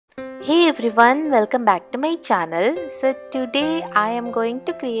Hey everyone, welcome back to my channel. So today I am going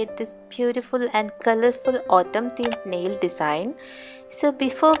to create this beautiful and colorful autumn themed nail design. So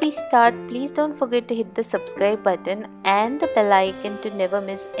before we start, please don't forget to hit the subscribe button and the bell icon to never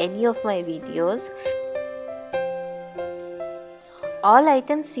miss any of my videos. All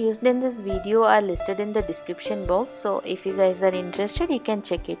items used in this video are listed in the description box, so if you guys are interested you can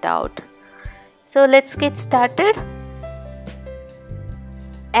check it out. So let's get started.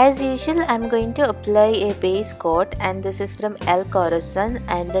 As usual, I'm going to apply a base coat, and this is from El Corazon,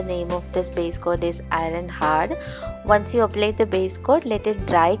 and the name of this base coat is Iron Hard. Once you apply the base coat, let it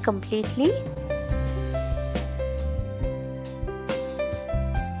dry completely.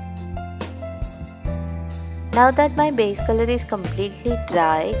 Now that my base color is completely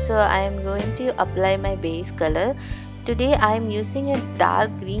dry, so I am going to apply my base color. Today I am using a dark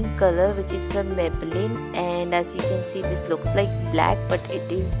green color which is from Maybelline, and as you can see this looks like black but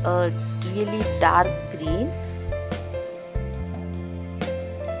it is a really dark green.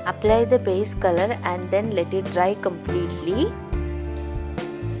 Apply the base color and then let it dry completely.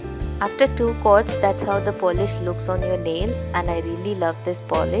 After 2 coats, that's how the polish looks on your nails, and I really love this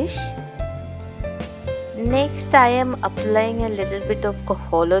polish. Next I am applying a little bit of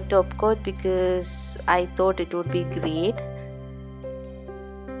Holo top coat because I thought it would be great.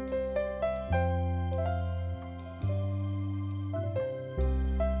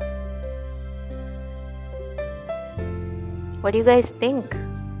 What do you guys think?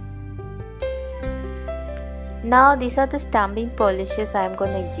 Now these are the stamping polishes I am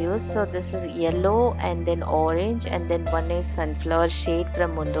gonna use. So this is yellow and then orange, and then one is sunflower shade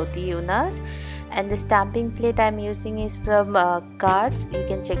from Mundo. And the stamping plate I'm using is from Cards. You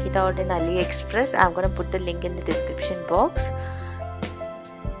can check it out in AliExpress. I'm gonna put the link in the description box.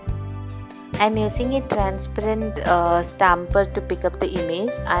 I'm using a transparent stamper to pick up the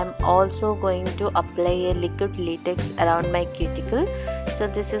image. I'm also going to apply a liquid latex around my cuticle, so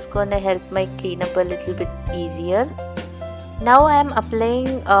this is gonna help my cleanup a little bit easier. Now I am applying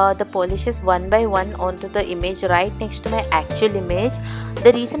the polishes one by one onto the image right next to my actual image.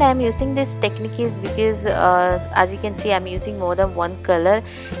 The reason I am using this technique is because as you can see I am using more than one color,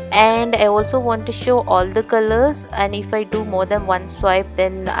 and I also want to show all the colors, and if I do more than one swipe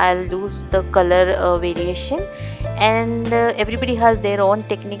then I'll lose the color variation, and everybody has their own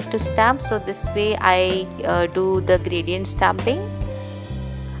technique to stamp, so this way I do the gradient stamping.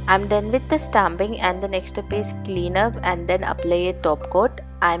 I'm done with the stamping, and the next step is clean up and then apply a top coat.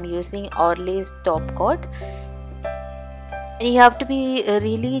 I'm using Orly's top coat, and you have to be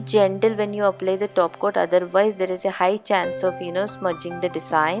really gentle when you apply the top coat, otherwise there is a high chance of smudging the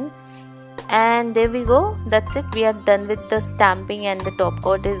design. And there we go, that's it, we are done with the stamping and the top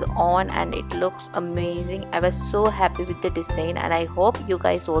coat is on and it looks amazing. I was so happy with the design, and I hope you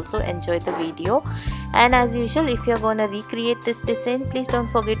guys also enjoyed the video. And as usual, if you're gonna recreate this design, please don't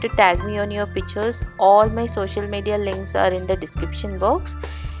forget to tag me on your pictures. All my social media links are in the description box.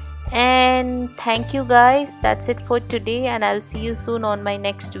 And thank you guys, that's it for today, and I'll see you soon on my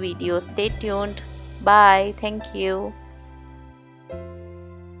next video. Stay tuned. Bye. Thank you.